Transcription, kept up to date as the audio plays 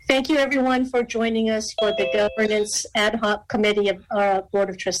Thank you, everyone, for joining us for the Governance Ad Hoc Committee of our Board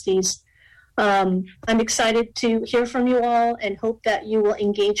of Trustees. I'm excited to hear from you all and hope that you will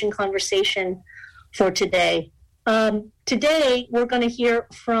engage in conversation for today. Today, we're going to hear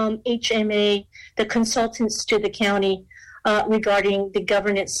from HMA, the consultants to the county, regarding the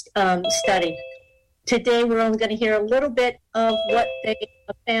governance study. Today, we're only going to hear a little bit of what they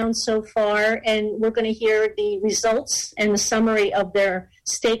have found so far, and we're going to hear the results and the summary of their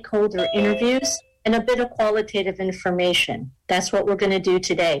stakeholder interviews and a bit of qualitative information. That's what we're going to do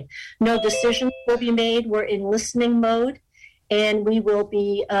today. No decisions will be made. We're in listening mode, and we will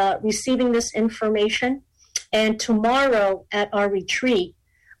be receiving this information. And tomorrow at our retreat,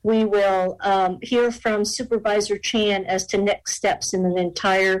 we will hear from Supervisor Chan as to next steps in the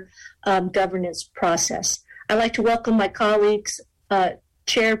entire governance process. I'd like to welcome my colleagues,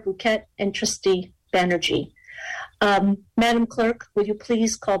 Chair Bhuket and Trustee Banerjee. Madam Clerk, will you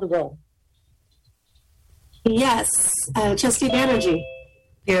please call the roll? Yes. Trustee Banerjee.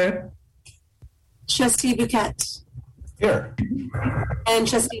 Here. Trustee Bhuket. Here. And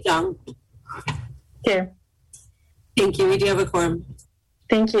Trustee Dong. Here. Thank you. We do have a quorum.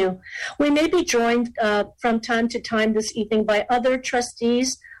 Thank you. We may be joined from time to time this evening by other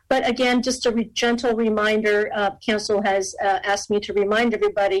trustees, but again, just a gentle reminder, Council has asked me to remind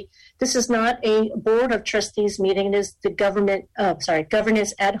everybody, this is not a Board of Trustees meeting, it is the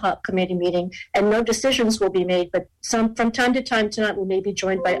Governance Ad Hoc Committee meeting, and no decisions will be made, but from time to time tonight, we may be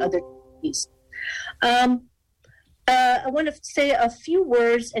joined by other trustees. I want to say a few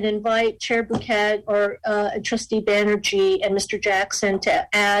words and invite Chair Bhuket or Trustee Banerjee and Mr. Jackson to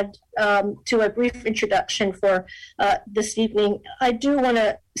add to a brief introduction for this evening. I do want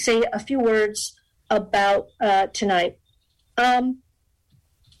to say a few words about tonight. Again,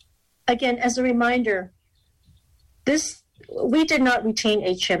 as a reminder, we did not retain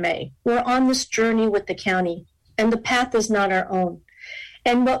HMA. We're on this journey with the county, and the path is not our own.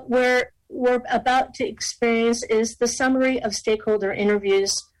 And what we're about to experience is the summary of stakeholder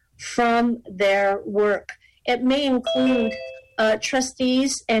interviews from their work. It may include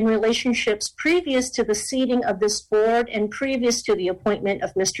trustees and relationships previous to the seating of this board and previous to the appointment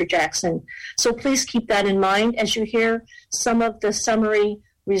of Mr. Jackson. So please keep that in mind as you hear some of the summary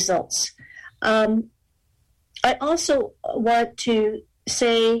results. I also want to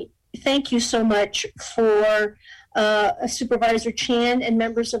say thank you so much for Supervisor Chan and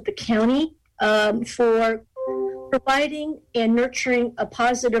members of the county for providing and nurturing a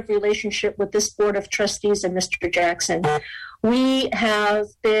positive relationship with this Board of Trustees and Mr. Jackson. We have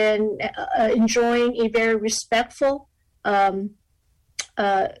been enjoying a very respectful and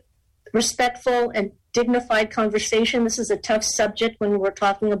dignified conversation. This is a tough subject when we're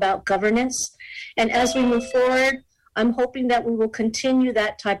talking about governance. And as we move forward, I'm hoping that we will continue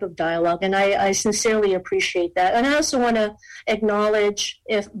that type of dialogue, and I sincerely appreciate that. And I also want to acknowledge,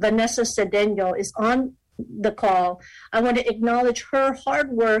 if Vanessa Cedeno is on the call, I want to acknowledge her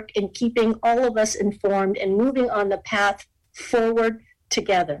hard work in keeping all of us informed and moving on the path forward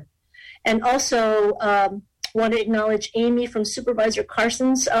together. And also want to acknowledge Amy from Supervisor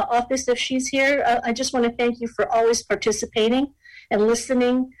Carson's office, if she's here. I just want to thank you for always participating and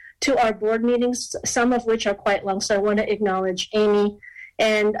listening to our board meetings, some of which are quite long. So I want to acknowledge Amy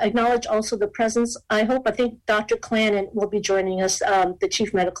and acknowledge also the presence. I think Dr. Clannon will be joining us, the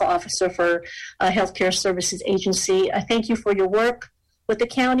Chief Medical Officer for Healthcare Services Agency. I thank you for your work with the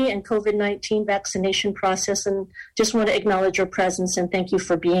county and COVID-19 vaccination process, and just want to acknowledge your presence and thank you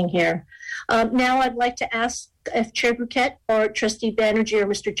for being here. Now I'd like to ask if Chair Bhuket or Trustee Banerjee or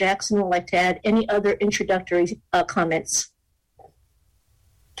Mr. Jackson would like to add any other introductory comments.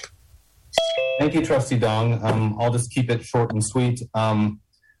 Thank you, Trustee Dong. I'll just keep it short and sweet.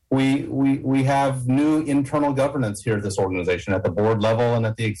 We have new internal governance here at this organization at the board level and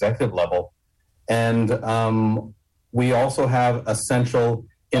at the executive level. And we also have essential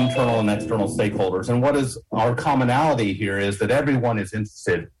internal and external stakeholders. And what is our commonality here is that everyone is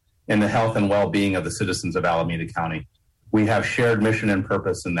interested in the health and well-being of the citizens of Alameda County. We have shared mission and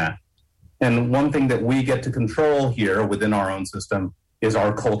purpose in that. And one thing that we get to control here within our own system is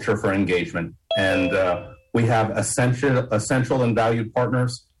our culture for engagement. And we have essential and valued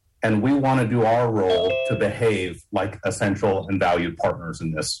partners, and we want to do our role to behave like essential and valued partners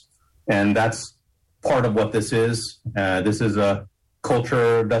in this. And that's part of what this is. This is a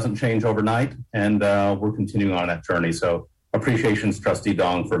culture doesn't change overnight, and we're continuing on that journey. So appreciations, Trustee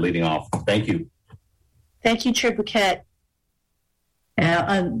Dong, for leading off. Thank you. Thank you, Chair Bhuket.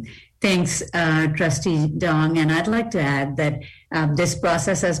 Thanks, Trustee Dong. And I'd like to add that this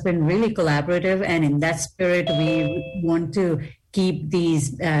process has been really collaborative, and in that spirit, we want to keep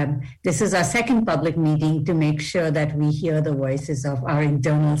these, this is our second public meeting to make sure that we hear the voices of our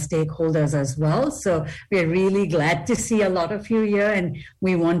internal stakeholders as well. So we're really glad to see a lot of you here, and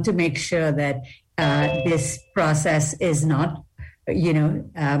we want to make sure that this process is not,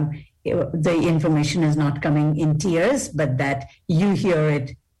 the information is not coming in tears, but that you hear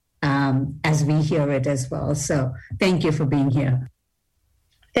it as we hear it as well. So thank you for being here.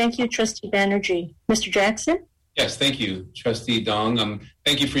 Thank you, Trustee Banerjee. Mr. Jackson? Yes, thank you, Trustee Dong.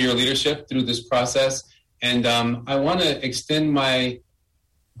 Thank you for your leadership through this process. And I want to extend my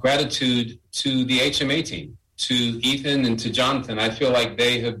gratitude to the HMA team, to Ethan and to Jonathan. I feel like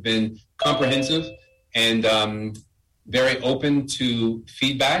they have been comprehensive and very open to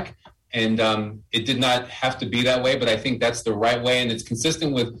feedback. And it did not have to be that way, but I think that's the right way. And it's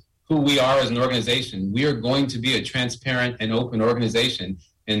consistent with who we are as an organization. We are going to be a transparent and open organization.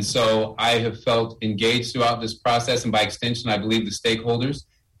 And so I have felt engaged throughout this process, and by extension, I believe the stakeholders.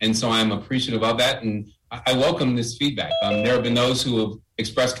 And so I'm appreciative of that. And I welcome this feedback. There have been those who have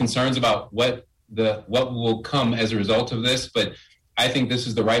expressed concerns about what will come as a result of this, but I think this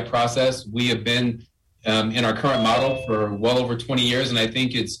is the right process. We have been in our current model for well over 20 years, and I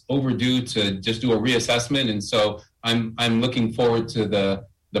think it's overdue to just do a reassessment. And so I'm looking forward to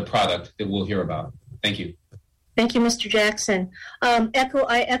the product that we'll hear about. Thank you. Thank you, Mr. Jackson. I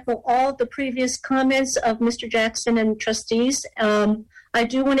echo all the previous comments of Mr. Jackson and trustees. I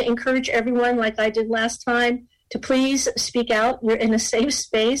do want to encourage everyone, like I did last time, to please speak out. You're in a safe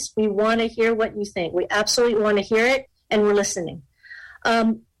space. We want to hear what you think. We absolutely want to hear it, and we're listening.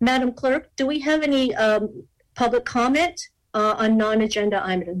 Madam Clerk, do we have any public comment on non-agenda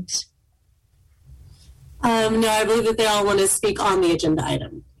items? No, I believe that they all want to speak on the agenda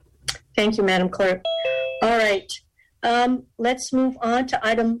item. Thank you, Madam Clerk. All right. Let's move on to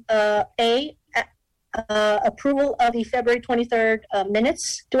item A, approval of the February 23rd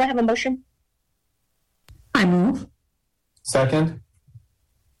minutes. Do I have a motion? I move. Second.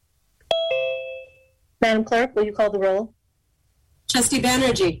 Madam Clerk, will you call the roll? Trustee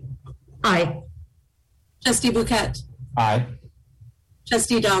Banerjee. Aye. Trustee Bouquet. Aye.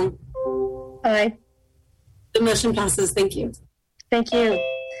 Trustee Dong. Aye. The motion passes. Thank you. Thank you.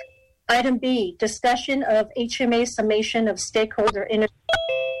 Item B, discussion of HMA summation of stakeholder interview.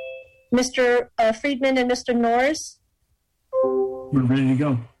 Mr. Friedman and Mr. Norris? We're ready to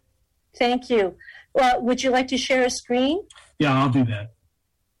go. Thank you. Well, would you like to share a screen? Yeah, I'll do that.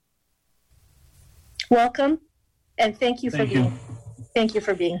 Welcome, and thank you for Thank you.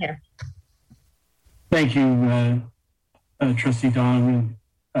 being here. Thank you, Trustee Dong,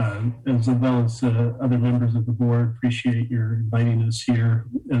 as well as other members of the board. Appreciate your inviting us here,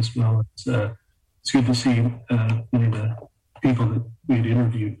 as well as it's good to see many of the people that we had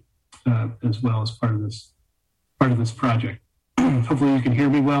interviewed as well as part of this project. Hopefully, you can hear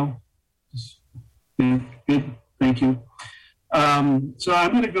me well. Good. Thank you. So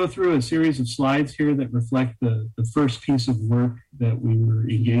I'm going to go through a series of slides here that reflect the first piece of work that we were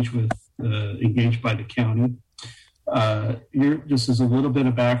engaged by the county. Here, just as a little bit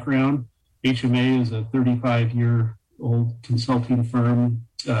of background, HMA is a 35-year-old consulting firm,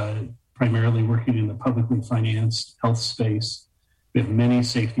 primarily working in the publicly financed health space. We have many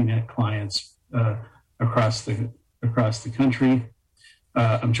safety net clients across the country.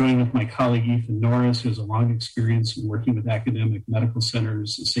 I'm joined with my colleague Ethan Norris, who has a long experience in working with academic medical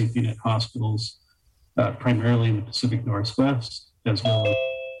centers, safety net hospitals, primarily in the Pacific Northwest, as well as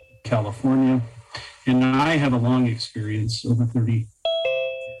California. And I have a long experience, over 30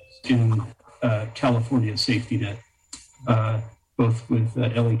 in California safety net, both with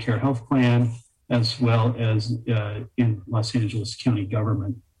LA Care Health Plan, as well as in Los Angeles County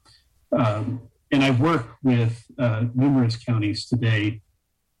government. And I work with numerous counties today,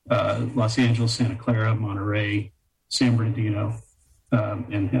 Los Angeles, Santa Clara, Monterey, San Bernardino,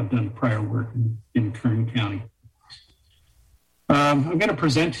 and have done prior work in Kern County. I'm going to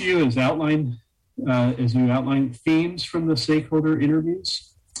present to you as you outline themes from the stakeholder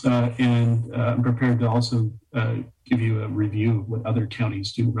interviews, and I'm prepared to also give you a review of what other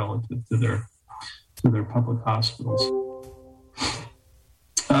counties do relative to their public hospitals.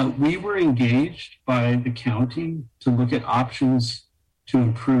 We were engaged by the county to look at options to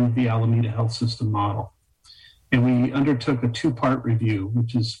improve the Alameda Health System model. And we undertook a two-part review,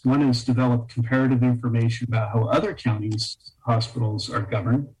 which is one is develop comparative information about how other counties' hospitals are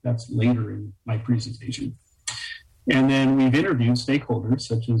governed. That's later in my presentation. And then we've interviewed stakeholders,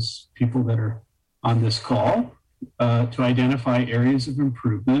 such as people that are on this call, to identify areas of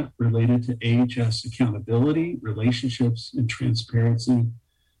improvement related to AHS accountability, relationships, and transparency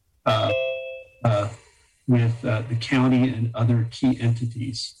with the county and other key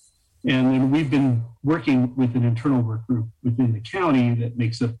entities. And then we've been working with an internal work group within the county that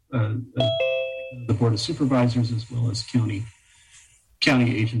makes up the Board of Supervisors as well as county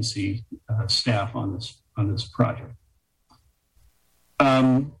agency staff on this project.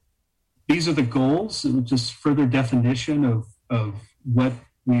 These are the goals, and just further definition of what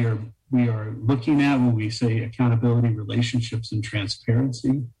we are looking at when we say accountability, relationships, and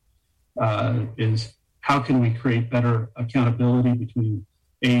transparency. Is how can we create better accountability between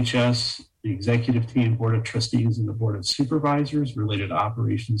AHS, the executive team, Board of Trustees, and the Board of Supervisors related to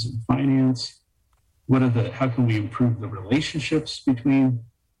operations and finance? How can we improve the relationships between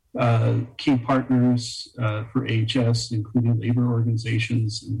key partners for AHS, including labor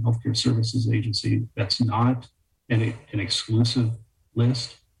organizations and healthcare services agency? That's not an exclusive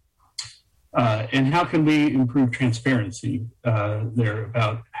list. And how can we improve transparency there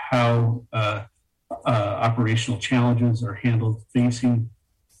about how operational challenges are handled facing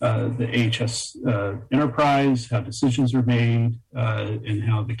the AHS enterprise, how decisions are made, and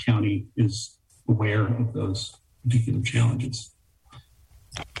how the county is aware of those particular challenges.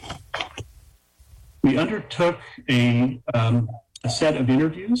 We undertook a set of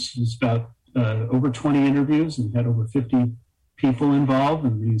interviews. It was about over 20 interviews, and had over 50 people involved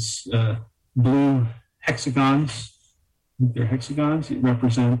in these blue hexagons. They're hexagons. They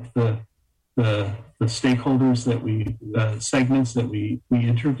represent the stakeholders that segments that we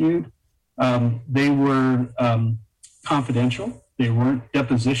interviewed. They were confidential. They weren't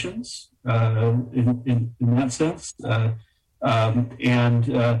depositions in that sense.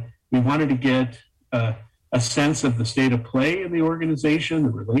 And we wanted to get a sense of the state of play in the organization, the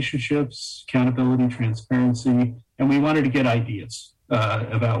relationships, accountability, transparency, and we wanted to get ideas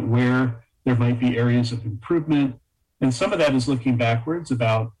about where there might be areas of improvement. And some of that is looking backwards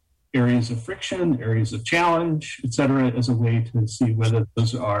about areas of friction, areas of challenge, et cetera, as a way to see whether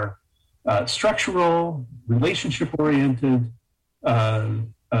those are structural, relationship-oriented,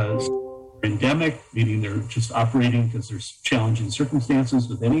 endemic, meaning they're just operating because there's challenging circumstances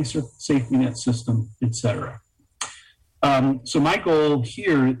with any safety net system, et cetera. So my goal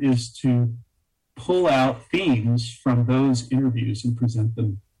here is to pull out themes from those interviews and present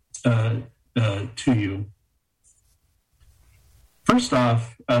them to you. First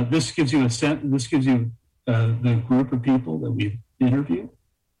off, this gives you the group of people that we've interviewed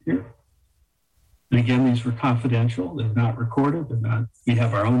here. And again, these were confidential. They're not recorded. We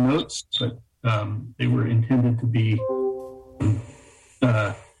have our own notes, but they were intended to be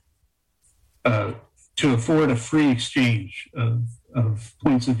to afford a free exchange of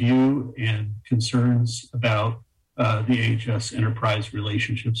points of view and concerns about the AHS enterprise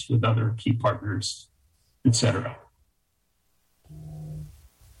relationships with other key partners, et cetera.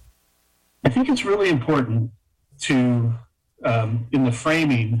 I think it's really important to, in the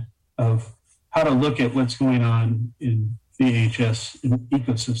framing of how to look at what's going on in the AHS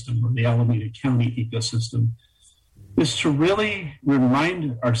ecosystem or the Alameda County ecosystem, is to really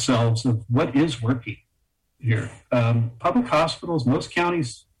remind ourselves of what is working here. Public hospitals, most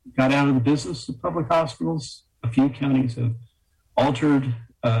counties got out of the business of public hospitals. A few counties have altered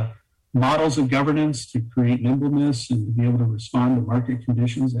models of governance to create nimbleness and to be able to respond to market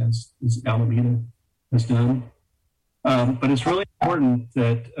conditions, as Alameda has done. But it's really important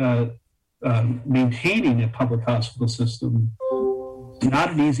that maintaining a public hospital system is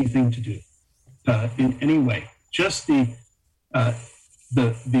not an easy thing to do in any way. Just the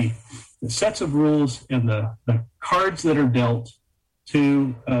sets of rules and the cards that are dealt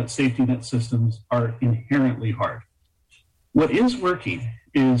to safety net systems are inherently hard. What is working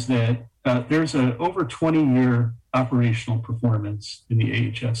is that there's an over 20-year operational performance in the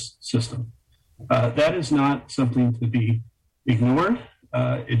AHS system. That is not something to be ignored.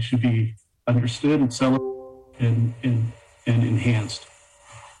 It should be understood and celebrated and enhanced.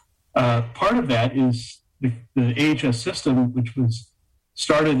 Part of that is the AHS system, which was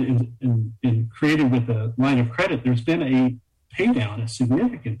started and created with a line of credit. There's been a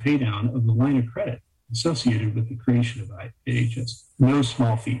significant pay down of the line of credit associated with the creation of AHS. No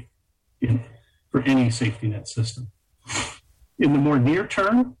small feat for any safety net system. In the more near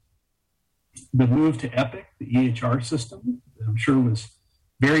term, the move to Epic, the EHR system, I'm sure was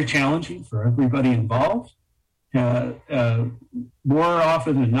very challenging for everybody involved. More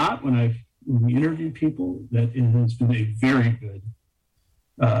often than not, when we interview people, that it has been a very good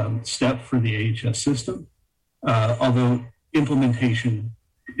step for the AHS system, although implementation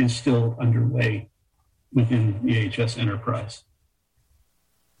is still underway within the AHS enterprise.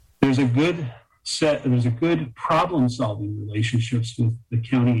 There's a good there's a good problem-solving relationships with the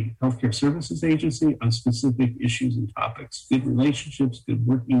County Healthcare Services Agency on specific issues and topics. Good relationships, good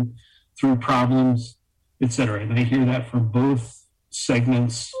working through problems, et cetera. And I hear that from both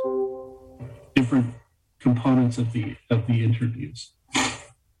segments, different components of the interviews.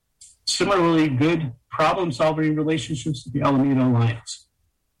 Similarly, good problem-solving relationships with the Alameda Alliance,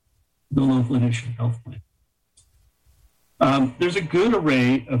 the local initiative health plan. There's a good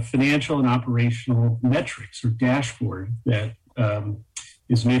array of financial and operational metrics or dashboard that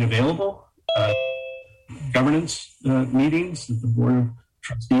is made available. Governance meetings that the Board of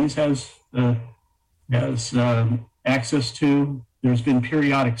Trustees has access to. There's been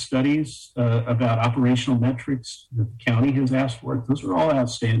periodic studies about operational metrics that the county has asked for. Those are all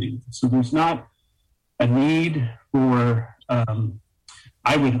outstanding. So there's not a need for,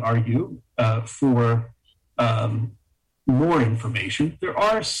 I would argue, for more information. There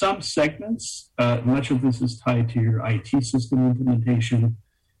are some segments, much of this is tied to your IT system implementation,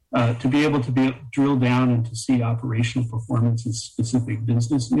 to be able to drill down and to see operational performance in specific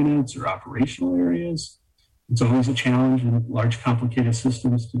business units or operational areas. It's always a challenge in large, complicated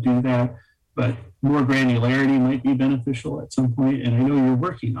systems to do that, but more granularity might be beneficial at some point, and I know you're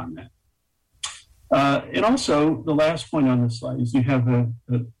working on that. And also, the last point on this slide is you have a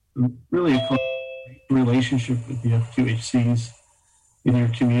really a relationship with the FQHCs in your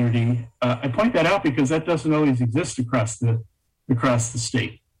community. I point that out because that doesn't always exist across the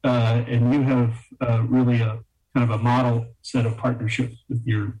state, and you have really a kind of a model set of partnerships with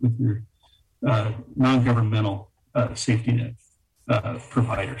your non-governmental safety net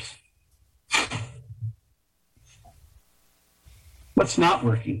providers. What's not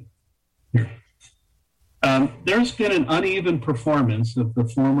working here? There's been an uneven performance of the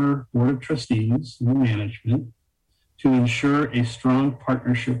former Board of Trustees and the management to ensure a strong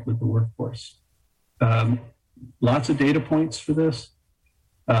partnership with the workforce. Lots of data points for this,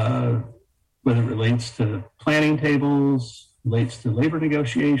 whether it relates to planning tables, relates to labor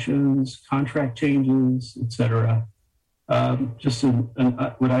negotiations, contract changes, et cetera. Just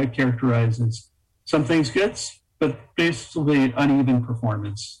what I characterize as some things good, but basically uneven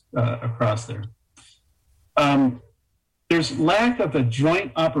performance across there. There's lack of a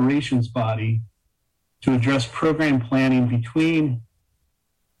joint operations body to address program planning between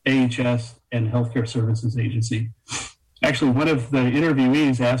AHS and Healthcare Services Agency. Actually, one of the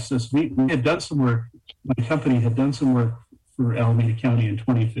interviewees asked us, we had done some work, my company had done some work for Alameda County in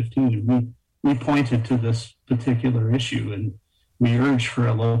 2015, and we pointed to this particular issue, and we urged for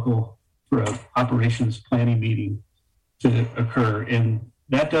an operations planning meeting to occur, and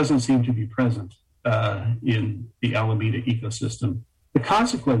that doesn't seem to be present in the Alameda ecosystem. The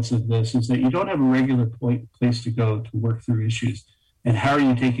consequence of this is that you don't have a regular place to go to work through issues. And how are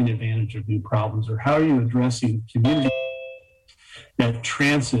you taking advantage of new problems, or how are you addressing community that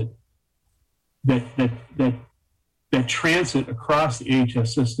transit across the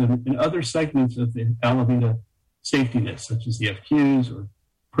AHS system and other segments of the Alameda safety net, such as the FQs or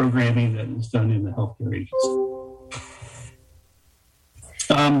programming that is done in the healthcare agency.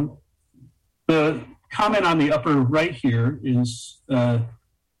 The comment on the upper right here is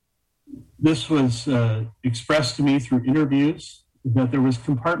this was expressed to me through interviews, that there was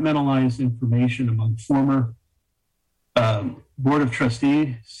compartmentalized information among former Board of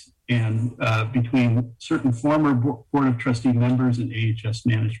Trustees and between certain former Board of Trustee members and AHS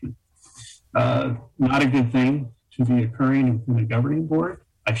management. Not a good thing to be occurring within a governing board.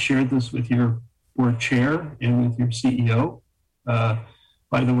 I've shared this with your board chair and with your CEO.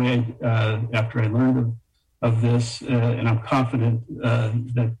 By the way, after I learned of this, and I'm confident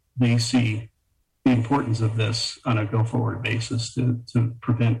that they see the importance of this on a go-forward basis to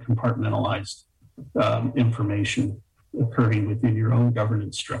prevent compartmentalized information occurring within your own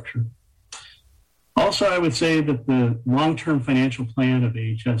governance structure. Also, I would say that the long-term financial plan of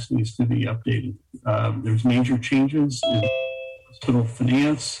AHS needs to be updated. There's major changes in hospital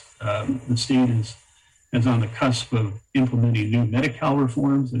finance. The state is on the cusp of implementing new Medi-Cal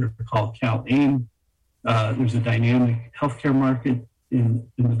reforms that are called CalAIM. There's a dynamic healthcare market in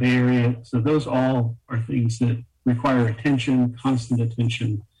the Bay Area. So those all are things that require attention, constant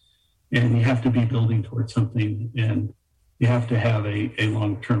attention, and you have to be building towards something, and you have to have a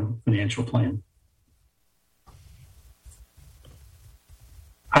long-term financial plan.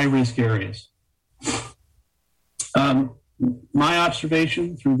 High-risk areas. My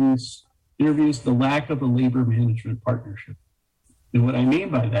observation through these interviews, the lack of a labor management partnership. And what I mean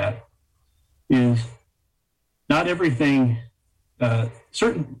by that is not everything,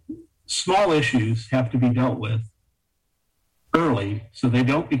 certain small issues have to be dealt with early so they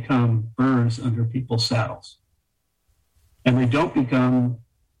don't become burrs under people's saddles. And they don't become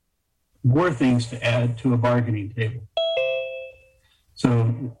more things to add to a bargaining table.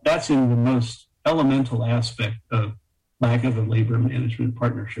 So that's in the most elemental aspect of lack of a labor management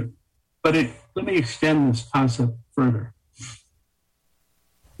partnership. But let me extend this concept further.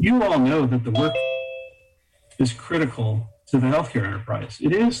 You all know that the work is critical to the healthcare enterprise.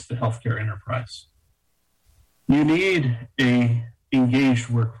 It is the healthcare enterprise. You need an engaged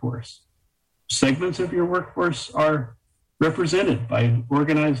workforce. Segments of your workforce are represented by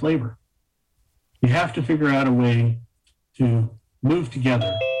organized labor. You have to figure out a way to move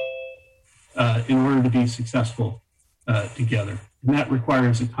together in order to be successful together. And that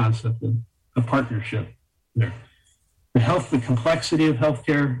requires a concept of a partnership there. The complexity of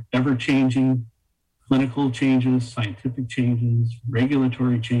healthcare, ever-changing, clinical changes, scientific changes,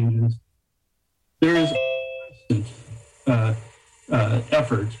 regulatory changes. There is a constant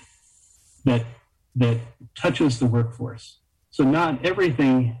effort that touches the workforce. So not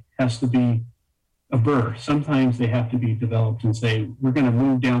everything has to be a burr. Sometimes they have to be developed and say, we're going to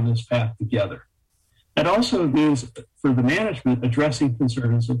move down this path together. That also means for the management addressing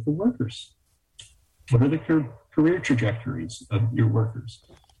concerns of the workers. What are the career trajectories of your workers,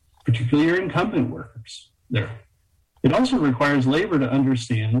 particularly your incumbent workers there? It also requires labor to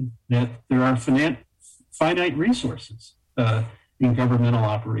understand that there are finite resources in governmental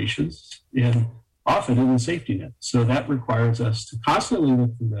operations and often in the safety net. So that requires us to constantly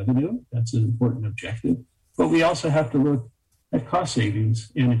look for revenue. That's an important objective. But we also have to look at cost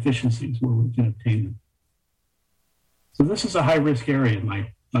savings and efficiencies where we can obtain them. So this is a high-risk area in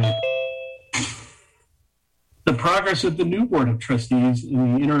my The progress of the new Board of Trustees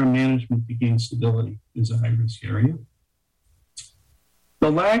in the interim management to gain stability is a high-risk area. The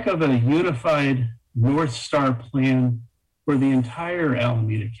lack of a unified North Star plan for the entire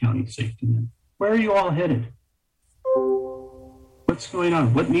Alameda County safety net. Where are you all headed? What's going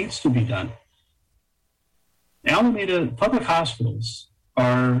on? What needs to be done? Alameda public hospitals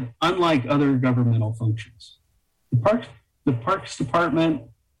are unlike other governmental functions. The Parks Department,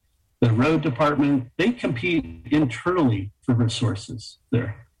 the Road Department, they compete internally for resources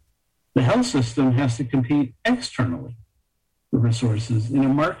there. The health system has to compete externally for resources in a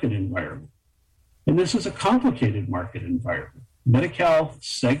market environment. And this is a complicated market environment. Medi-Cal,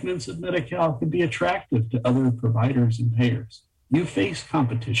 segments of Medi-Cal can be attractive to other providers and payers. You face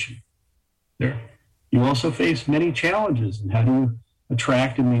competition there. You also face many challenges in how do you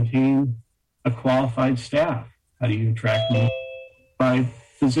attract and maintain a qualified staff? How do you attract and qualified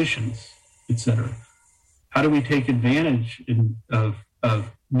physicians, et cetera? How do we take advantage of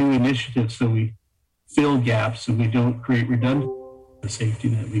new initiatives so we fill gaps and we don't create redundancy in the safety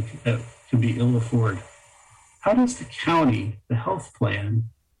net that can be ill afforded? How does the county, the health plan,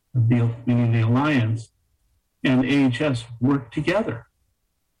 meaning the Alliance, and AHS work together?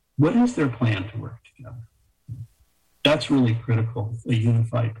 What is their plan to work together? That's really critical, a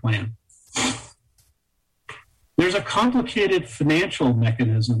unified plan. There's a complicated financial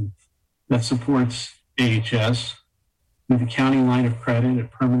mechanism that supports AHS with the county line of credit, a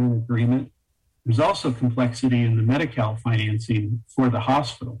permanent agreement. There's also complexity in the Medi-Cal financing for the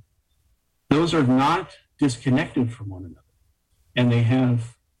hospital. Those are not disconnected from one another, and they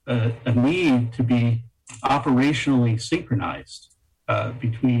have a need to be operationally synchronized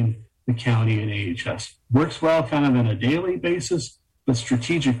between the county and AHS. Works well kind of on a daily basis, but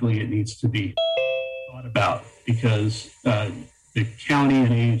strategically it needs to be thought about because the county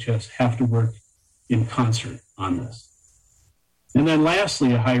and AHS have to work in concert on this. And then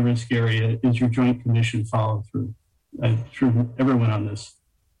lastly, a high-risk area is your Joint Commission follow-through. I'm sure everyone on this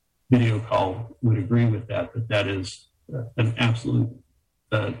video call would agree with that, but that is an absolute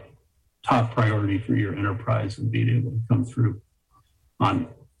top priority for your enterprise and being able to come through on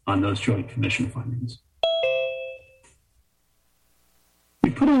those Joint Commission findings. We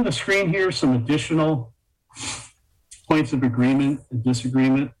put on the screen here some additional points of agreement and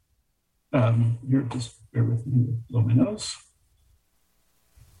disagreement. Here, just bear with me, blow my nose.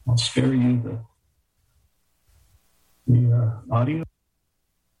 I'll spare you the audio.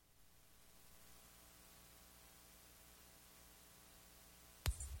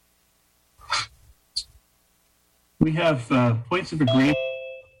 We have points of agreement,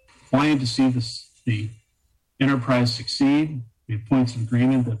 wanting to see the enterprise succeed. We have points of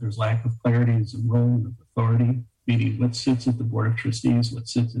agreement that there's lack of clarity as a role and authority, meaning what sits at the Board of Trustees, what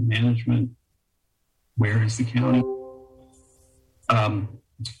sits in management, where is the county,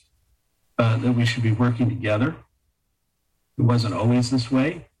 that we should be working together. It wasn't always this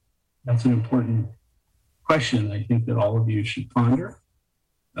way. That's an important question I think that all of you should ponder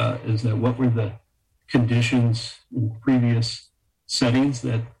is that what were the conditions in previous settings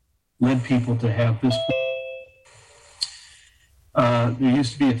that led people to have this? There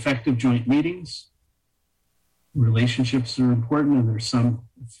used to be effective joint meetings. Relationships are important, and there's some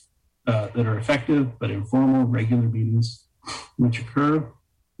that are effective but informal, regular meetings which occur.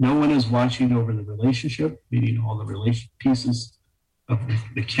 No one is watching over the relationship, meaning all the pieces of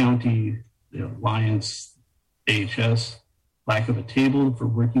the county, the alliance, AHS, lack of a table for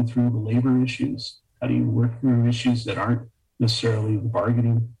working through the labor issues. How do you work through issues that aren't necessarily the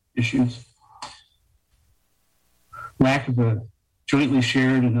bargaining issues? Lack of a jointly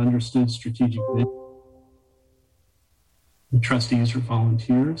shared and understood strategic vision. The trustees are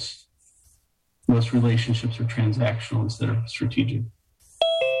volunteers. Most relationships are transactional instead of strategic.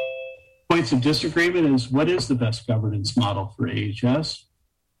 Points of disagreement is what is the best governance model for AHS?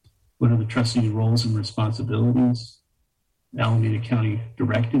 What are the trustee roles and responsibilities? Alameda County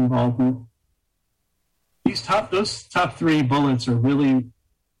direct involvement. Those top three bullets are really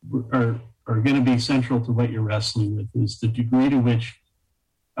are going to be central to what you're wrestling with, is the degree to which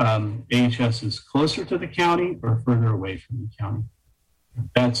AHS is closer to the county or further away from the county.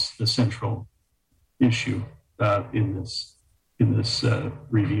 That's the central issue in this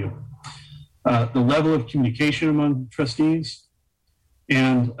review. The level of communication among trustees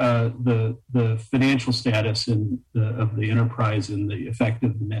and the financial status of the enterprise and the effect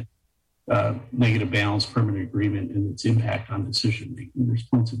of the net negative balance permanent agreement and its impact on decision making. There's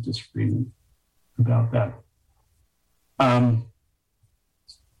points of disagreement about that.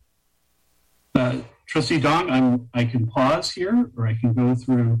 Trustee Dong, I can pause here, or I can go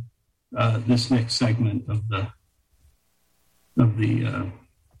through this next segment of the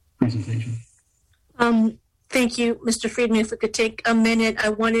presentation. Thank you, Mr. Friedman. If we could take a minute, I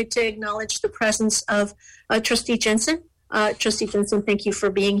wanted to acknowledge the presence of Trustee Jensen. Trustee Jensen, thank you for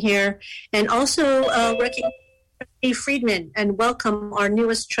being here. And also recognize Trustee Friedman and welcome our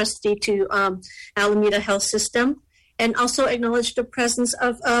newest trustee to Alameda Health System. And also acknowledge the presence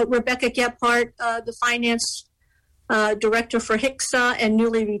of Rebecca Gephardt, the finance director for HICSA and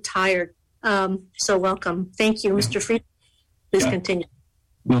newly retired. So welcome. Thank you, Mr. Friedman. Please continue.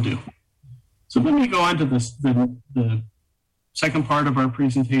 Will do. So let me go on to the second part of our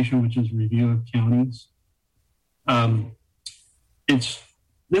presentation, which is review of counties.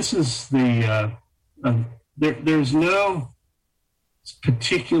 There's no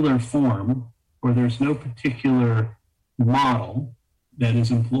particular form or there's no particular model that is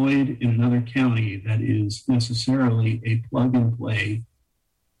employed in another county that is necessarily a plug and play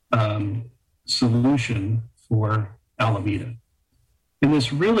solution for Alameda. And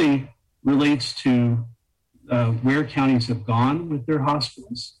this really relates to where counties have gone with their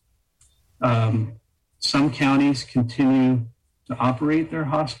hospitals. Some counties continue to operate their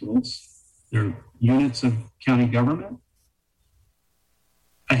hospitals. They're units of county government.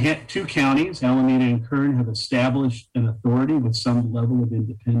 Two counties, Alameda and Kern, have established an authority with some level of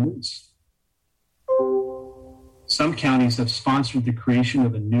independence. Some counties have sponsored the creation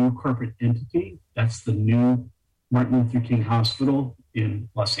of a new corporate entity. That's the new Martin Luther King Hospital in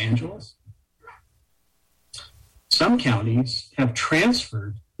Los Angeles. Some counties have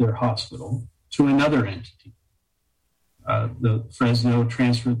transferred their hospital to another entity. The Fresno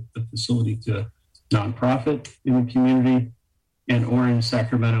transferred the facility to a nonprofit in the community, and Orange,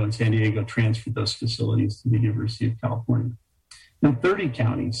 Sacramento, and San Diego transferred those facilities to the University of California. And 30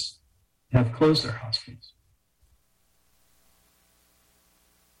 counties have closed their hospitals.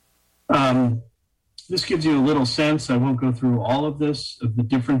 This gives you a little sense, I won't go through all of this, of the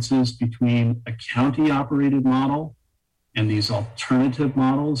differences between a county-operated model and these alternative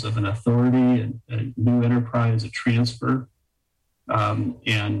models of an authority, a new enterprise, a transfer,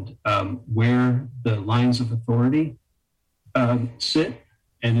 and where the lines of authority sit.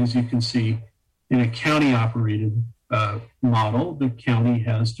 And as you can see, in a county-operated model, the county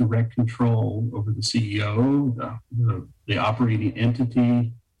has direct control over the CEO, the operating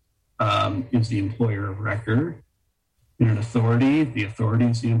entity, is the employer of record. In an authority, the authority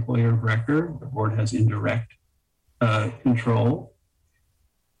is the employer of record. The board has indirect control.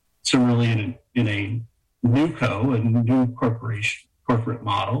 Similarly, in a NewCo, a new corporate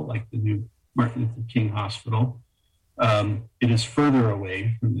model, like the new Martin Luther King Hospital, it is further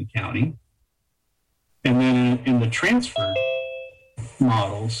away from the county. And then in the transfer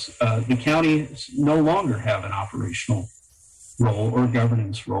models, the counties no longer have an operational role or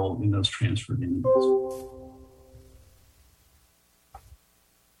governance role in those transferred entities.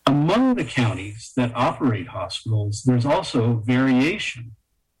 Among the counties that operate hospitals, there's also variation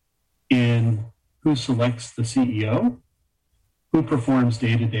in who selects the CEO, who performs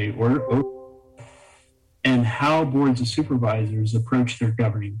day-to-day work, and how boards of supervisors approach their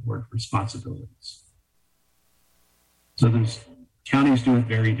governing board responsibilities. So counties do it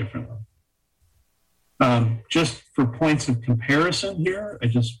very differently. Just for points of comparison here,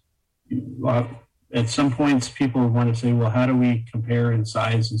 at some points people want to say, well, how do we compare in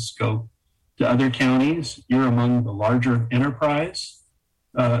size and scope to other counties? You're among the larger enterprise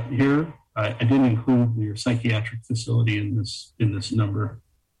here. I didn't include your psychiatric facility in this number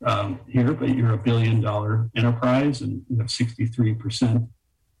here, but you're $1 billion enterprise, and you have 63%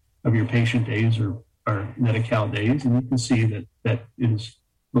 of your patient days are Medi-Cal days, and you can see that is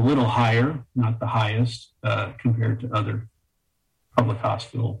a little higher, not the highest, compared to other public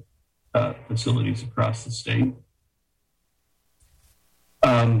hospital facilities across the state.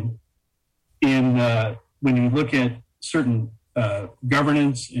 When you look at certain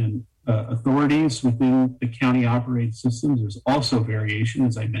governance and authorities within the county operated systems, there's also variation,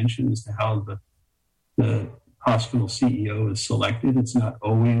 as I mentioned, as to how the hospital CEO is selected. It's not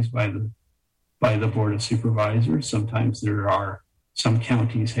always by the board of supervisors. Sometimes some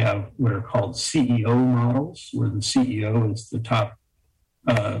counties have what are called CEO models, where the CEO is the top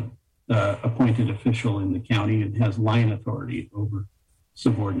appointed official in the county and has line authority over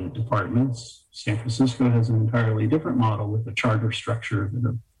subordinate departments. San Francisco has an entirely different model with a charter structure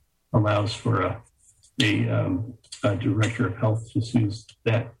that allows for a director of health to choose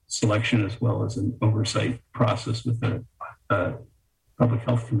that selection, as well as an oversight process with a public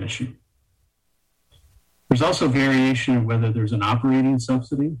health commission. There's also variation of whether there's an operating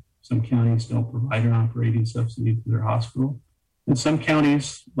subsidy. Some counties don't provide an operating subsidy to their hospital. And some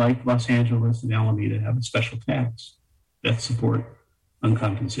counties, like Los Angeles and Alameda, have a special tax that support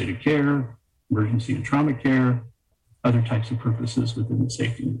uncompensated care, emergency and trauma care, other types of purposes within the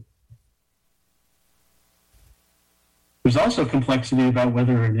safety net. There's also complexity about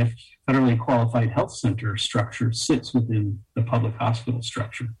whether a federally qualified health center structure sits within the public hospital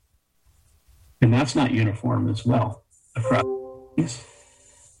structure. And that's not uniform as well across counties.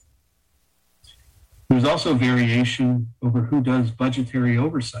 There's also variation over who does budgetary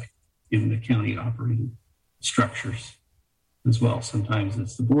oversight in the county operating structures as well. Sometimes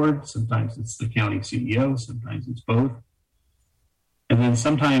it's the board, sometimes it's the county CEO, sometimes it's both. And then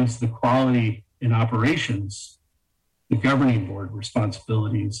sometimes the quality in operations, the governing board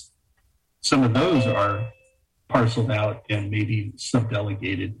responsibilities, some of those are parceled out and maybe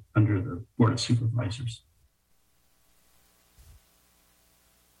subdelegated under the board of supervisors.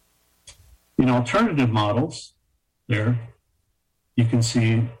 In alternative models, there you can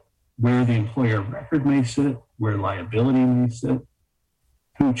see where the employer of record may sit, where liability may sit,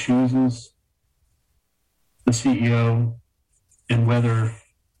 who chooses the CEO, and whether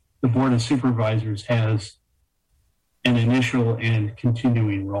the board of supervisors has an initial and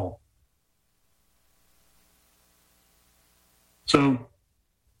continuing role. So,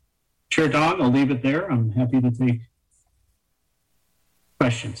 Chair Dong, I'll leave it there. I'm happy to take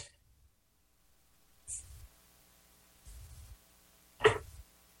questions.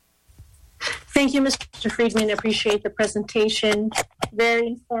 Thank you, Mr. Friedman. I appreciate the presentation. Very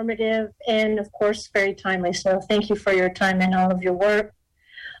informative and, of course, very timely. So thank you for your time and all of your work.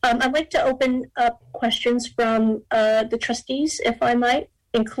 I'd like to open up questions from the trustees, if I might,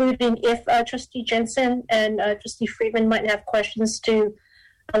 including if Trustee Jensen and Trustee Friedman might have questions to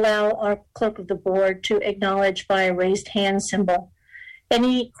allow our clerk of the board to acknowledge by a raised hand symbol.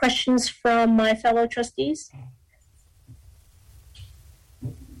 Any questions from my fellow trustees?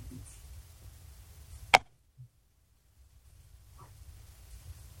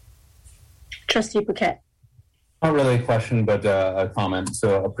 Trustee Bouquet. Not really a question, but a comment.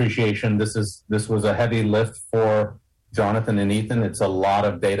 So appreciation. This was a heavy lift for Jonathan and Ethan. It's a lot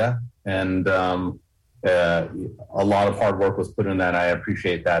of data, and a lot of hard work was put in that. I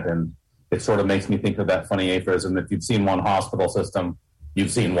appreciate that, and it sort of makes me think of that funny aphorism: if you've seen one hospital system,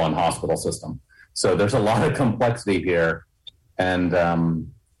 you've seen one hospital system. So there's a lot of complexity here, and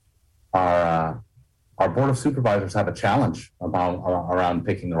our board of supervisors have a challenge around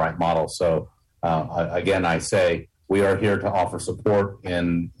picking the right model. So again, I say we are here to offer support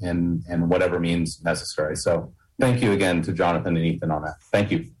in whatever means necessary. So thank you again to Jonathan and Ethan on that. Thank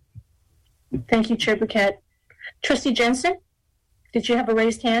you. Thank you, Chair Bouquet. Trustee Jensen, did you have a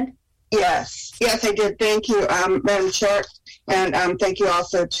raised hand? Yes, I did. Thank you, Madam Chair, and thank you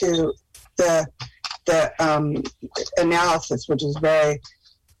also to the analysis, which is very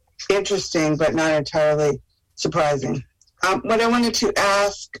interesting but not entirely surprising. What I wanted to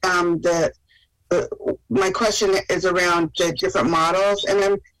ask, my question is around the different models, and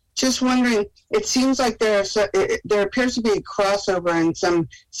I'm just wondering, it seems like there appears to be a crossover and some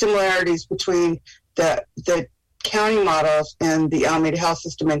similarities between the county models and the Alameda Health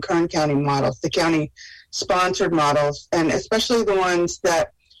System and Kern County models, the county sponsored models, and especially the ones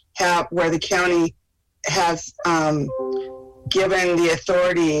that have where the county has given the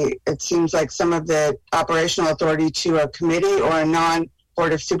authority, it seems like some of the operational authority to a committee or a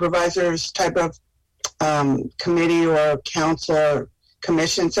non-board of supervisors type of committee or council or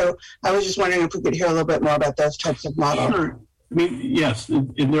commission. So I was just wondering if we could hear a little bit more about those types of models. Sure. I mean, yes,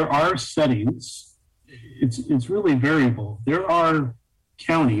 and there are settings. It's really variable. There are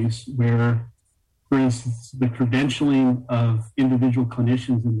counties where, for instance, the credentialing of individual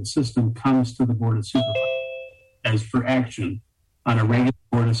clinicians in the system comes to the Board of Supervisors as for action on a regular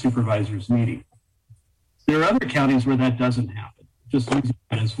Board of Supervisors meeting. There are other counties where that doesn't happen. Just using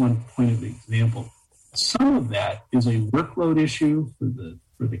that as one point of example. Some of that is a workload issue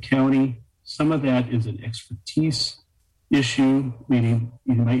for the county. Some of that is an expertise issue, meaning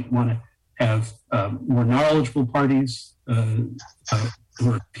you might want to have more knowledgeable parties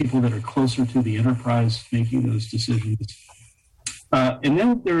or people that are closer to the enterprise making those decisions. And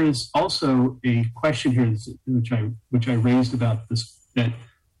then there is also a question here, which I raised about this, that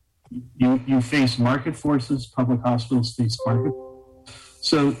you face market forces, public hospitals face market.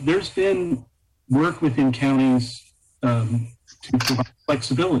 So there's been work within counties to provide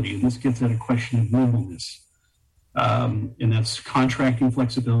flexibility, and this gets at a question of nimbleness. And that's contracting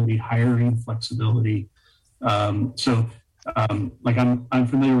flexibility, hiring flexibility. Like I'm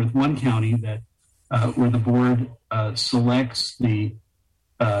familiar with one county that where the board selects the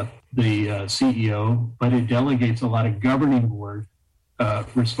CEO, but it delegates a lot of governing board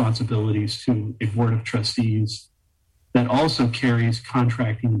responsibilities to a board of trustees that also carries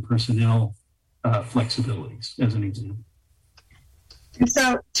contracting and personnel flexibilities, as an example. And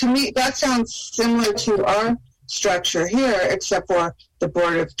so to me, that sounds similar to our structure here, except for the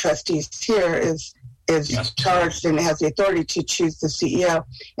board of trustees here is yes, charged and has the authority to choose the CEO.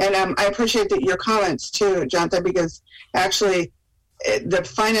 And I appreciate your comments too, Jonathan, because actually the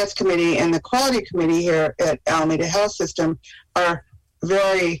finance committee and the quality committee here at Alameda Health System are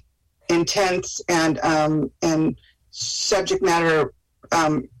very intense and subject matter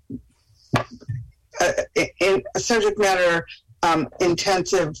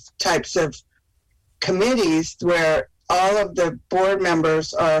intensive types of committees where all of the board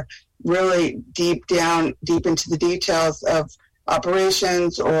members are really deep into the details of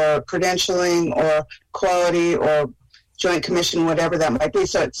operations or credentialing or quality or joint commission, whatever that might be.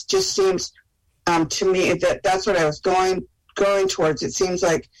 So it just seems to me that's what I was going towards. It seems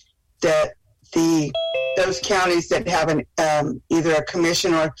like that those counties that have either a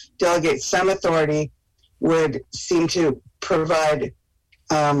commission or delegate some authority would seem to provide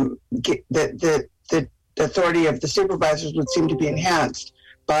the authority of the supervisors would seem to be enhanced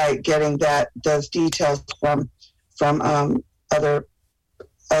by getting those details from other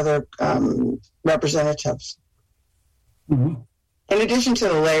representatives. Mm-hmm. In addition to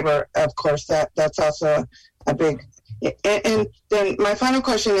the labor, of course, that's also a big. And then my final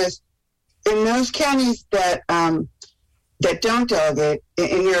question is: in those counties that don't delegate,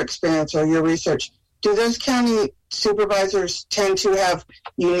 in your experience or your research, do those county supervisors tend to have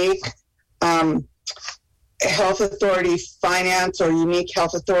unique health authority finance or unique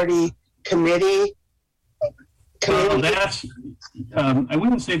health authority committee? That's, I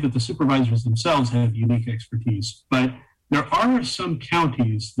wouldn't say that the supervisors themselves have unique expertise, but there are some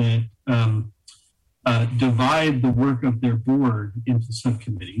counties that divide the work of their board into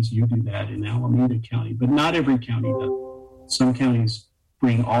subcommittees. You do that in Alameda County, but not every county does. Some counties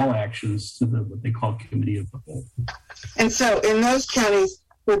bring all actions to what they call committee of the whole. And so in those counties,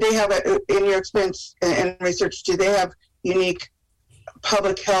 would they have, in your experience and research, do they have unique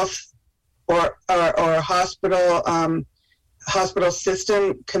public health or hospital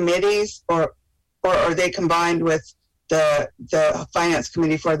system committees, or are they combined with the finance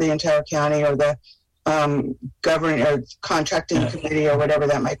committee for the entire county, or the governing or contracting committee, or whatever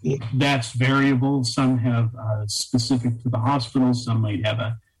that might be? That's variable. Some have specific to the hospital. Some might have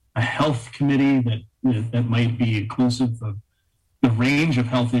a health committee that might be inclusive of the range of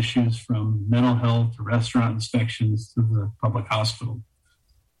health issues, from mental health to restaurant inspections to the public hospital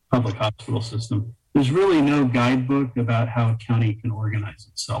system. There's really no guidebook about how a county can organize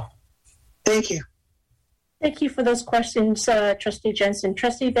itself. Thank you. Thank you for those questions, Trustee Jensen.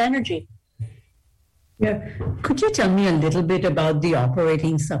 Trustee Banerjee. Yeah. Could you tell me a little bit about the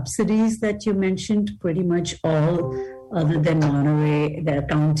operating subsidies that you mentioned? Pretty much all other than Monterey, the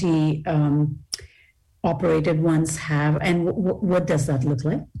county operated ones have, and what does that look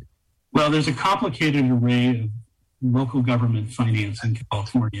like? Well, there's a complicated array of local government finance in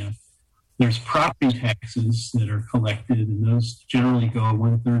California. There's property taxes that are collected, and those generally go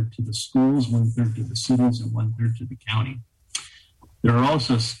 1/3 to the schools, 1/3 to the cities, and 1/3 to the county. There are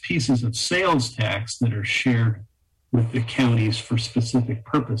also pieces of sales tax that are shared with the counties for specific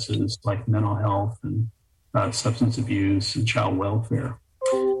purposes like mental health and substance abuse and child welfare.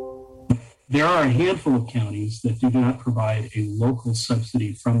 There are a handful of counties that do not provide a local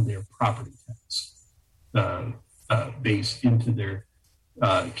subsidy from their property tax base into their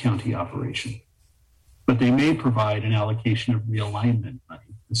county operation. But they may provide an allocation of realignment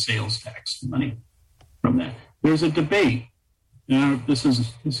money, the sales tax money from that. There's a debate.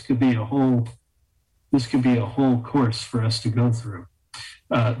 This could be a whole course for us to go through.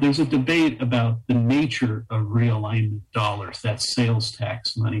 There's a debate about the nature of realignment dollars, that sales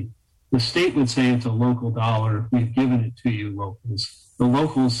tax money. The state would say it's a local dollar. We've given it to you, locals. The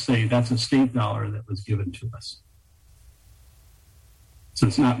locals say that's a state dollar that was given to us. So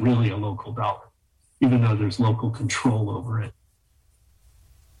it's not really a local dollar, even though there's local control over it.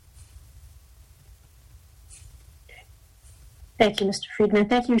 Thank you, Mr. Friedman.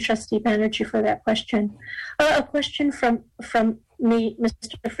 Thank you, Trustee Banerjee, for that question. A question from me,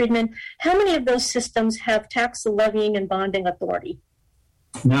 Mr. Friedman. How many of those systems have tax levying and bonding authority?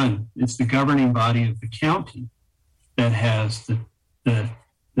 None. It's the governing body of the county that has the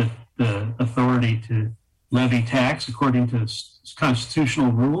authority to levy tax according to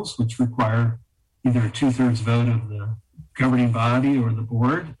constitutional rules, which require either a 2/3 vote of the governing body or the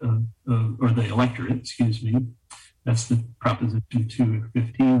board or the electorate, excuse me. That's the Proposition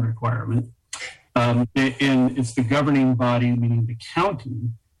 215 requirement. And it's the governing body, meaning the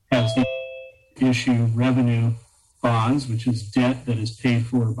county, has the issue revenue bonds, which is debt that is paid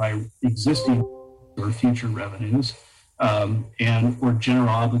for by existing or future revenues, and or general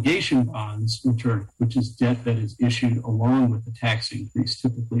obligation bonds, which is debt that is issued along with the tax increase,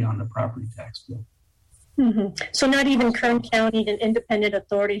 typically on the property tax bill. Mm-hmm. So not even Kern County, an independent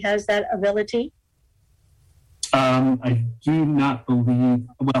authority, has that ability? I do not believe,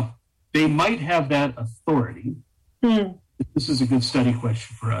 well, they might have that authority. This is a good study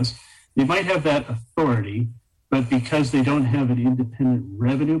question for us. They might have that authority, but because they don't have an independent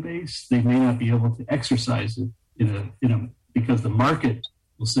revenue base, they may not be able to exercise it because the market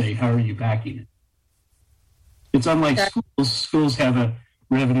will say, how are you backing it? It's unlike schools. Schools have a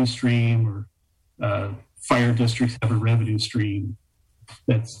revenue stream, or fire districts have a revenue stream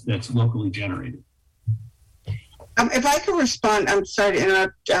that's locally generated. If I could respond, I'm sorry to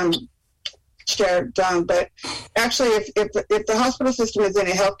interrupt, Chair Dong, but actually, if the hospital system is in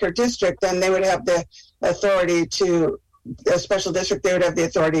a healthcare district, then they would have the authority to, a special district, they would have the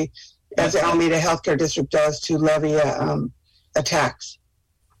authority, as the Alameda Healthcare District does, to levy a tax.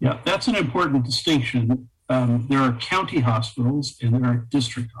 Yeah, that's an important distinction. There are county hospitals and there are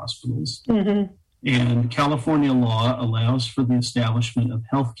district hospitals. Mm-hmm. And California law allows for the establishment of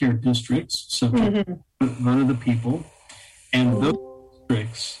healthcare districts subject to the vote of the people, and those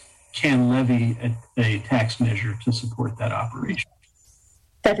districts can levy a tax measure to support that operation.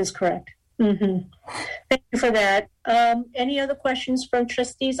 That is correct. Mm-hmm. Thank you for that. Any other questions from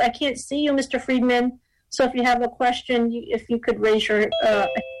trustees? I can't see you, Mr. Friedman. So if you have a question, if you could raise your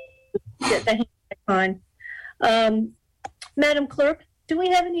get the hand icon. Madam Clerk, do we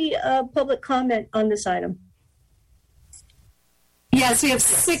have any public comment on this item? Yes, we have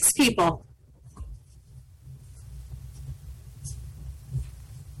 6 people.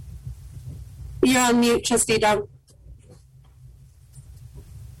 You're on mute, Trustee Dong.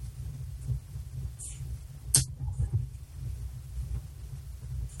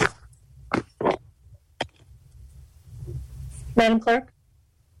 Madam Clerk?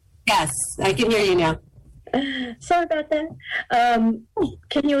 Yes, I can hear you now. Sorry about that.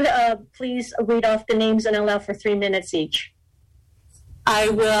 Can you please read off the names and allow for 3 minutes each? I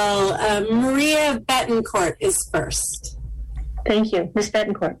will. Maria Betancourt is first. Thank you. Ms.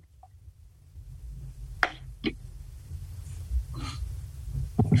 Betancourt.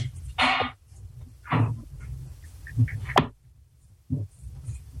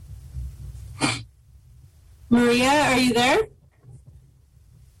 Maria, are you there?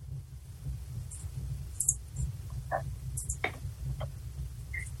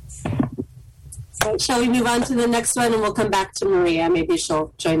 Shall we move on to the next one, and we'll come back to Maria. Maybe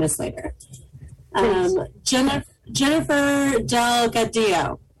she'll join us later. Jennifer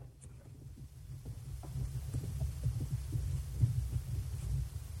Delgadillo.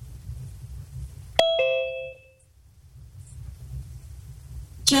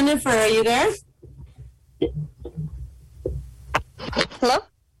 Jennifer, are you there? Hello?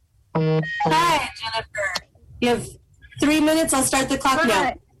 Hi, Jennifer. You have 3 minutes. I'll start the clock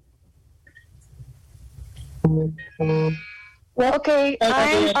now. Well, okay,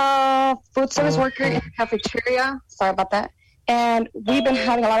 I'm a food service worker in the cafeteria. Sorry about that. And we've been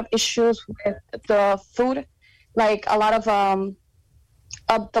having a lot of issues with the food. Like a lot of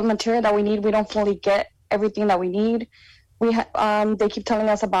the material that we need, we don't fully get everything that we need. They keep telling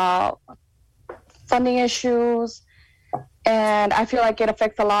us about funding issues, and I feel like it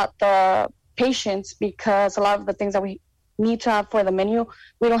affects a lot the patients because a lot of the things that we need to have for the menu,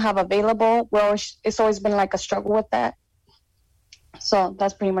 we don't have available. Well, it's always been like a struggle with that. So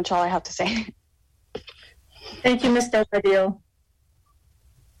that's pretty much all I have to say. Thank you, Ms. Delgadillo.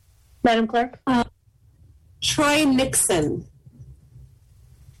 Madam Clerk? Troy Nixon.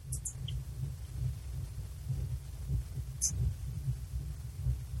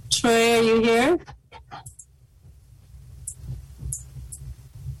 Troy, are you here?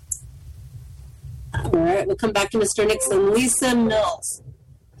 All right, we'll come back to Mr. Nixon. Lisa Mills.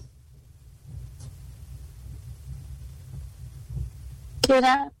 Good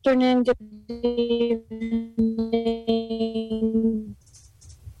afternoon, good evening.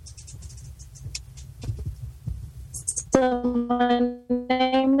 So my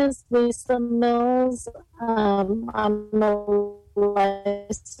name is Lisa Mills. I'm a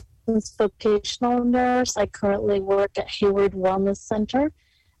licensed vocational nurse. I currently work at Hayward Wellness Center.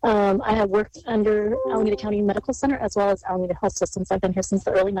 I have worked under Alameda County Medical Center as well as Alameda Health Systems. I've been here since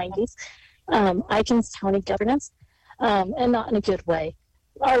the early 90s. Aikens County governance, and not in a good way.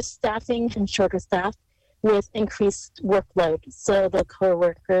 Our staffing and shorter staff with increased workload. So the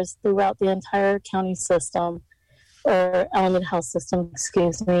co-workers throughout the entire county system, or Alameda Health System,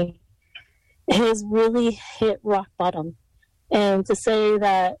 excuse me, has really hit rock bottom. And to say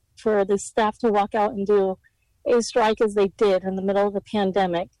that for the staff to walk out and do a strike as they did in the middle of the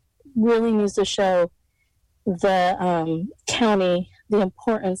pandemic really needs to show the county the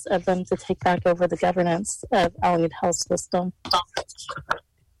importance of them to take back over the governance of Alameda Health System.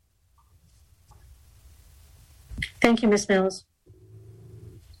 Thank you, Ms. Mills.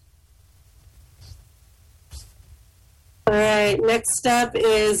 All right, next up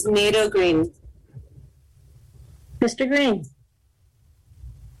is Nato Green. Mr. Green.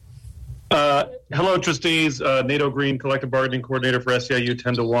 Hello, trustees. Nato Green, Collective Bargaining Coordinator for SEIU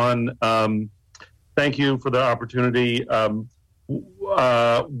 10 to 1. Thank you for the opportunity.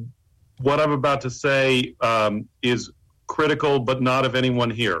 What I'm about to say is critical, but not of anyone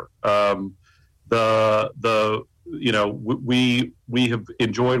here. We have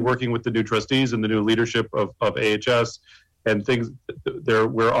enjoyed working with the new trustees and the new leadership of AHS, and things.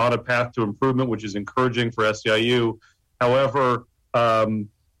 We're on a path to improvement, which is encouraging for SEIU. However,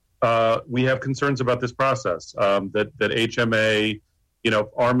 we have concerns about this process. That HMA,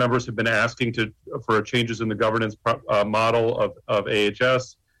 our members have been asking for changes in the governance model of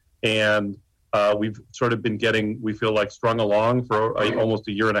AHS, and we've sort of been getting, we feel like, strung along for almost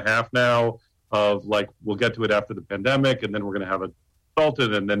a year and a half now. Of like, we'll get to it after the pandemic, and then we're going to have a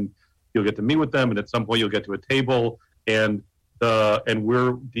consultant, and then you'll get to meet with them, and at some point you'll get to a table, and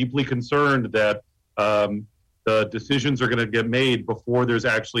we're deeply concerned that the decisions are going to get made before there's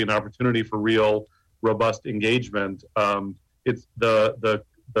actually an opportunity for real, robust engagement. It's the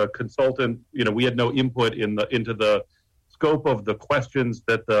consultant. We had no input into the scope of the questions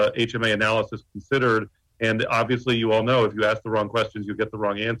that the HMA analysis considered, and obviously, you all know if you ask the wrong questions, you get the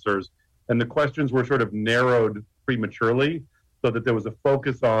wrong answers. And the questions were sort of narrowed prematurely so that there was a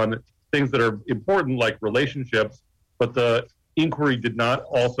focus on things that are important, like relationships, but the inquiry did not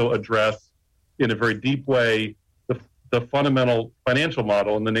also address in a very deep way the fundamental financial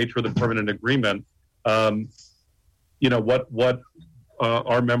model and the nature of the permanent agreement. What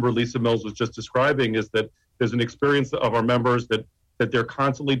our member Lisa Mills was just describing is that there's an experience of our members that they're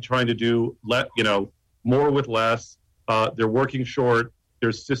constantly trying to do more with less. They're working short.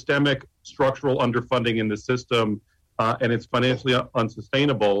 There's systemic structural underfunding in the system, and it's financially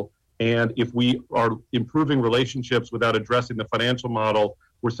unsustainable. And if we are improving relationships without addressing the financial model,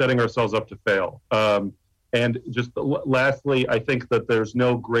 we're setting ourselves up to fail. And just lastly, I think that there's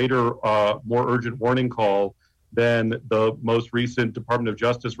no greater, more urgent warning call than the most recent Department of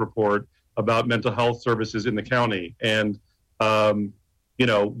Justice report about mental health services in the county. And,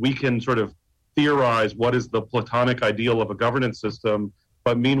 we can sort of theorize what is the platonic ideal of a governance system.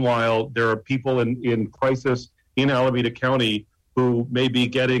 But meanwhile, there are people in crisis in Alameda County who may be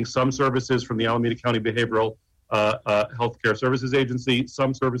getting some services from the Alameda County Behavioral Healthcare Services Agency,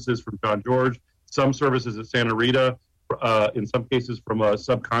 some services from John George, some services at Santa Rita, in some cases from a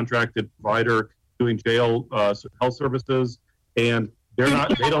subcontracted provider doing jail health services. And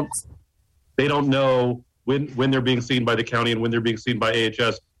they don't They don't know when they're being seen by the county and when they're being seen by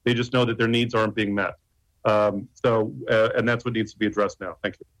AHS. They just know that their needs aren't being met. And that's what needs to be addressed now.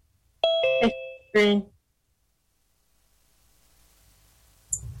 Thank you. Thank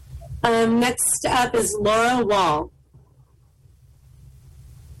you. Next up is Laura Wall.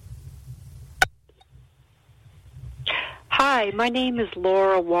 Hi, my name is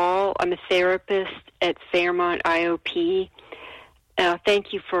Laura Wall. I'm a therapist at Fairmont IOP.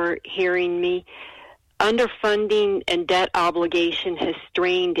 Thank you for hearing me. Underfunding and debt obligation has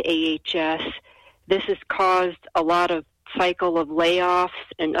strained AHS. This has caused a lot of cycle of layoffs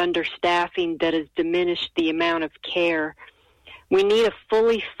and understaffing that has diminished the amount of care. We need a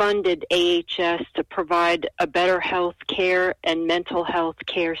fully funded AHS to provide a better health care and mental health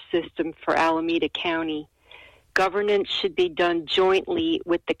care system for Alameda County. Governance should be done jointly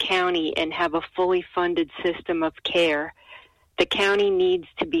with the county and have a fully funded system of care. The county needs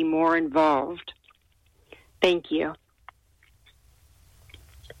to be more involved. Thank you.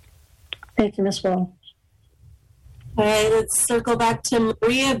 Thank you, Ms. Wall. All right, let's circle back to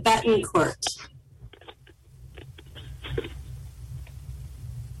Maria Betancourt.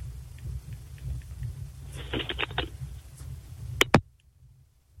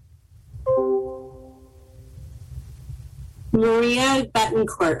 Maria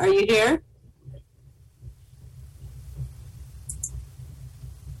Betancourt, are you here?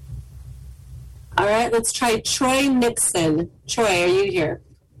 All right, let's try Troy Nixon. Troy, are you here?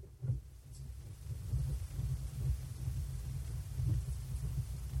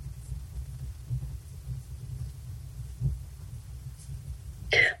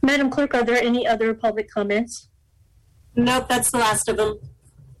 Madam Clerk, are there any other public comments? Nope, that's the last of them.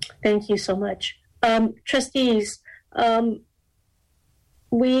 Thank you so much. Trustees,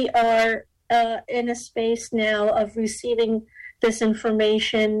 we are in a space now of receiving this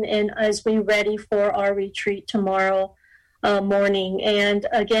information and as we ready for our retreat tomorrow morning. And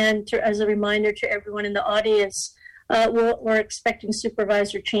again, as a reminder to everyone in the audience, we're expecting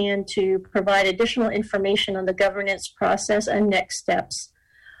Supervisor Chan to provide additional information on the governance process and next steps.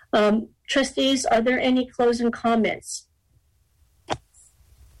 Trustees, are there any closing comments?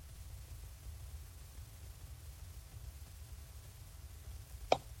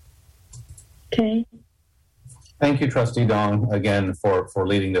 Okay. Thank you, Trustee Dong, again for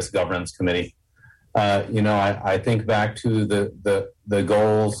leading this governance committee. I think back to the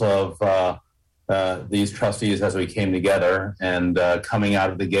goals of these trustees as we came together, and coming out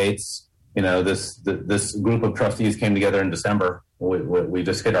of the gates. This group of trustees came together in December. We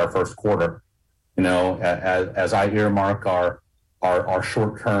just hit our first quarter. As I earmark our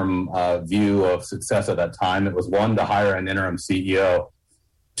short-term view of success at that time, it was one, to hire an interim CEO.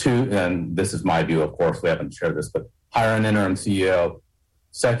 Two, and this is my view, of course, we haven't shared this, but hire an interim CEO.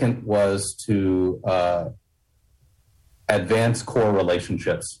 Second was to advance core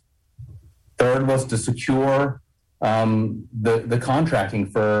relationships. Third was to secure the contracting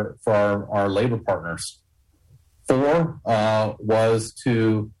for our labor partners. Four was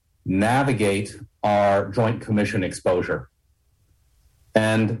to navigate our joint commission exposure.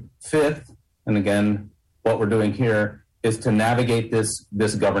 And fifth, and again, what we're doing here is to navigate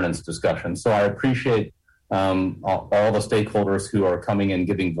this governance discussion. So I appreciate all the stakeholders who are coming and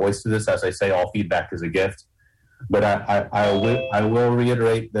giving voice to this. As I say, all feedback is a gift. But I will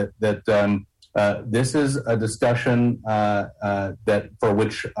reiterate that this is a discussion that for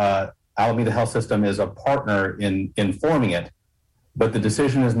which Alameda Health System is a partner in forming it, but the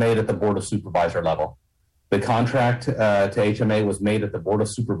decision is made at the Board of Supervisor level. The contract to HMA was made at the Board of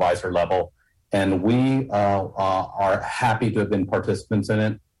Supervisor level, and we are happy to have been participants in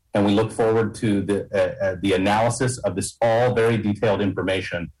it. And we look forward to the analysis of this all very detailed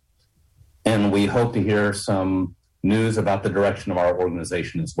information. And we hope to hear some news about the direction of our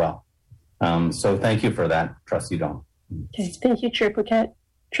organization as well. So thank you for that, Trustee Dong. Okay, thank you, Chair Paquette.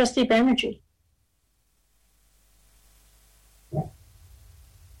 Trustee Banerjee.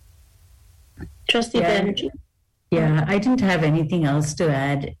 Trustee Banerjee. Yeah, I didn't have anything else to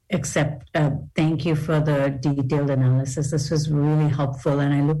add except thank you for the detailed analysis. This was really helpful,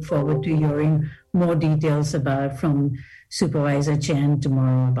 and I look forward to hearing more details from Supervisor Chan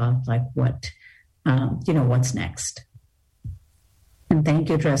tomorrow about what's next. And thank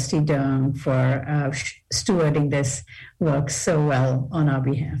you, Trustee Dong, for stewarding this work so well on our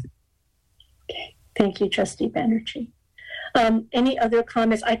behalf. Okay, thank you, Trustee Banerjee. Any other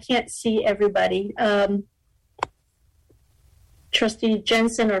comments? I can't see everybody. Trustee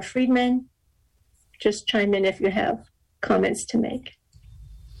Jensen or Friedman, just chime in if you have comments to make.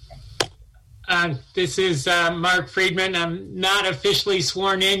 This is Mark Friedman. I'm not officially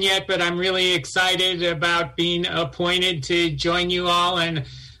sworn in yet, but I'm really excited about being appointed to join you all. And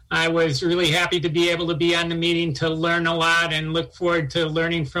I was really happy to be able to be on the meeting to learn a lot and look forward to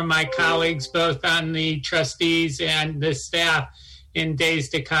learning from my colleagues, both on the trustees and the staff in days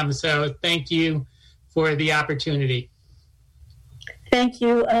to come. So thank you for the opportunity. Thank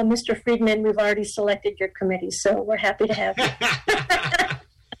you, Mr. Friedman. We've already selected your committee, so we're happy to have you.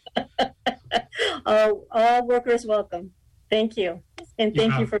 All workers welcome. Thank you. And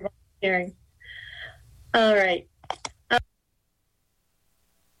thank you for volunteering. All right.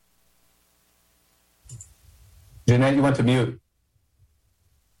 Jeanette, you went to mute.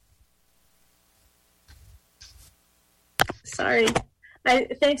 Sorry.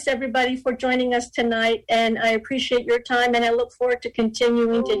 Thanks everybody for joining us tonight, and I appreciate your time, and I look forward to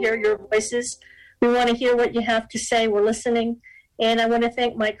continuing to hear your voices. We want to hear what you have to say. We're listening, and I want to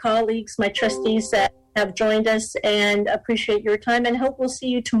thank my colleagues, my trustees that have joined us, and appreciate your time, and hope we'll see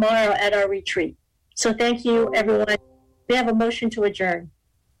you tomorrow at our retreat. So thank you, everyone. We have a motion to adjourn.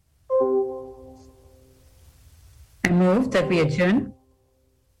 I move that we adjourn.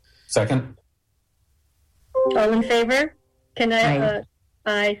 Second. All in favor? Can I?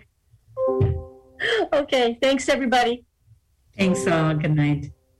 Aye. Okay. Thanks, everybody. Thanks all. Good night.